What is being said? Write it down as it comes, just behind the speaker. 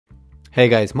Hey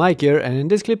guys, Mike here, and in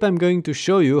this clip I'm going to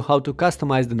show you how to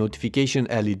customize the notification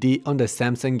LED on the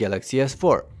Samsung Galaxy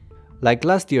S4. Like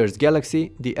last year's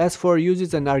Galaxy, the S4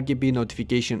 uses an RGB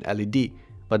notification LED,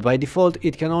 but by default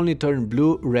it can only turn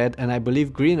blue, red and I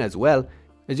believe green as well,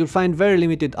 as you'll find very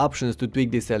limited options to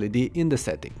tweak this LED in the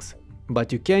settings.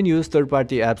 But you can use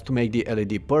third-party apps to make the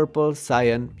LED purple,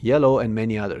 cyan, yellow and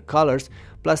many other colors,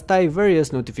 plus tie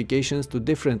various notifications to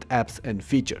different apps and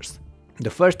features. The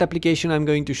first application I'm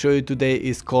going to show you today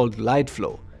is called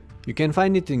LightFlow. You can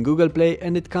find it in Google Play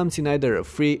and it comes in either a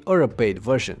free or a paid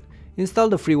version. Install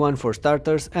the free one for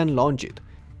starters and launch it.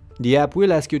 The app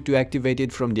will ask you to activate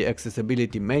it from the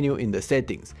accessibility menu in the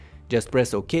settings. Just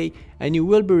press OK and you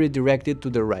will be redirected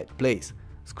to the right place.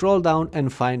 Scroll down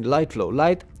and find LightFlow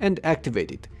Lite and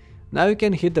activate it. Now you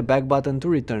can hit the back button to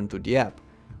return to the app.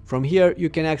 From here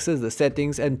you can access the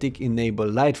settings and tick Enable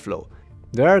LightFlow.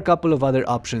 There are a couple of other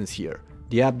options here.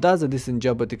 The app does a decent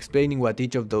job at explaining what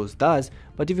each of those does,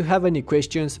 but if you have any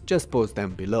questions, just post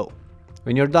them below.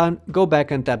 When you're done, go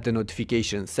back and tap the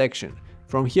notifications section.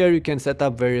 From here you can set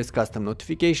up various custom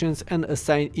notifications and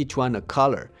assign each one a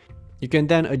color. You can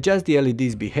then adjust the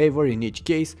LED's behavior in each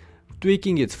case,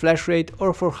 tweaking its flash rate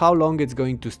or for how long it's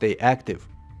going to stay active.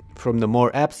 From the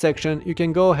More Apps section, you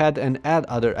can go ahead and add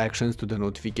other actions to the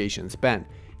notifications pane.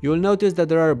 You will notice that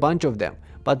there are a bunch of them,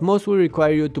 but most will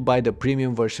require you to buy the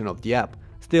premium version of the app.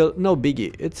 Still, no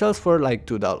biggie, it sells for like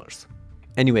 $2.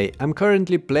 Anyway, I'm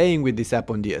currently playing with this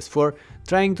app on the S4,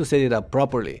 trying to set it up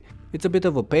properly. It's a bit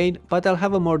of a pain, but I'll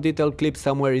have a more detailed clip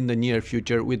somewhere in the near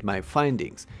future with my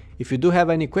findings. If you do have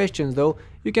any questions though,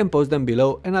 you can post them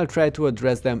below and I'll try to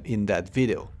address them in that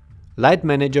video. Light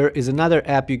Manager is another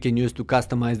app you can use to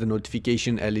customize the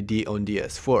notification LED on the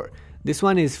S4. This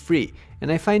one is free,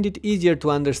 and I find it easier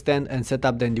to understand and set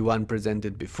up than the one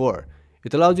presented before.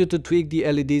 It allows you to tweak the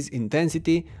LED's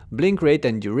intensity, blink rate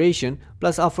and duration,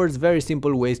 plus offers very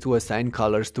simple ways to assign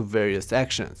colors to various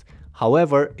actions.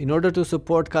 However, in order to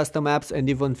support custom apps and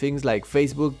even things like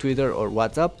Facebook, Twitter or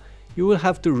WhatsApp, you will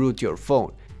have to root your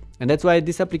phone. And that's why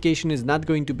this application is not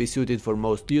going to be suited for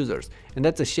most users, and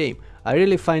that's a shame. I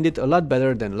really find it a lot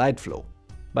better than LightFlow.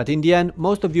 But in the end,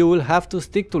 most of you will have to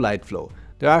stick to LightFlow.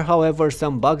 There are however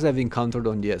some bugs I've encountered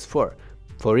on the S4.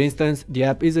 For instance, the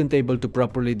app isn't able to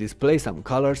properly display some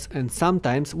colors and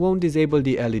sometimes won't disable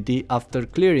the LED after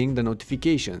clearing the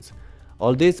notifications.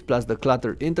 All this plus the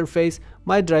cluttered interface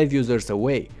might drive users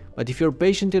away, but if you're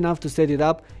patient enough to set it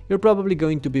up, you're probably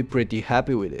going to be pretty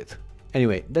happy with it.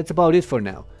 Anyway, that's about it for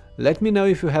now. Let me know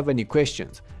if you have any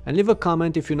questions, and leave a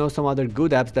comment if you know some other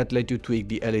good apps that let you tweak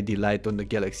the LED light on the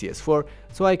Galaxy S4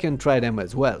 so I can try them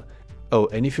as well. Oh,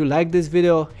 and if you like this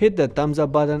video, hit that thumbs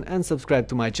up button and subscribe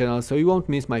to my channel so you won't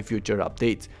miss my future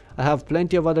updates. I have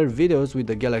plenty of other videos with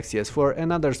the Galaxy S4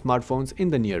 and other smartphones in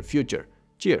the near future.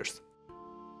 Cheers!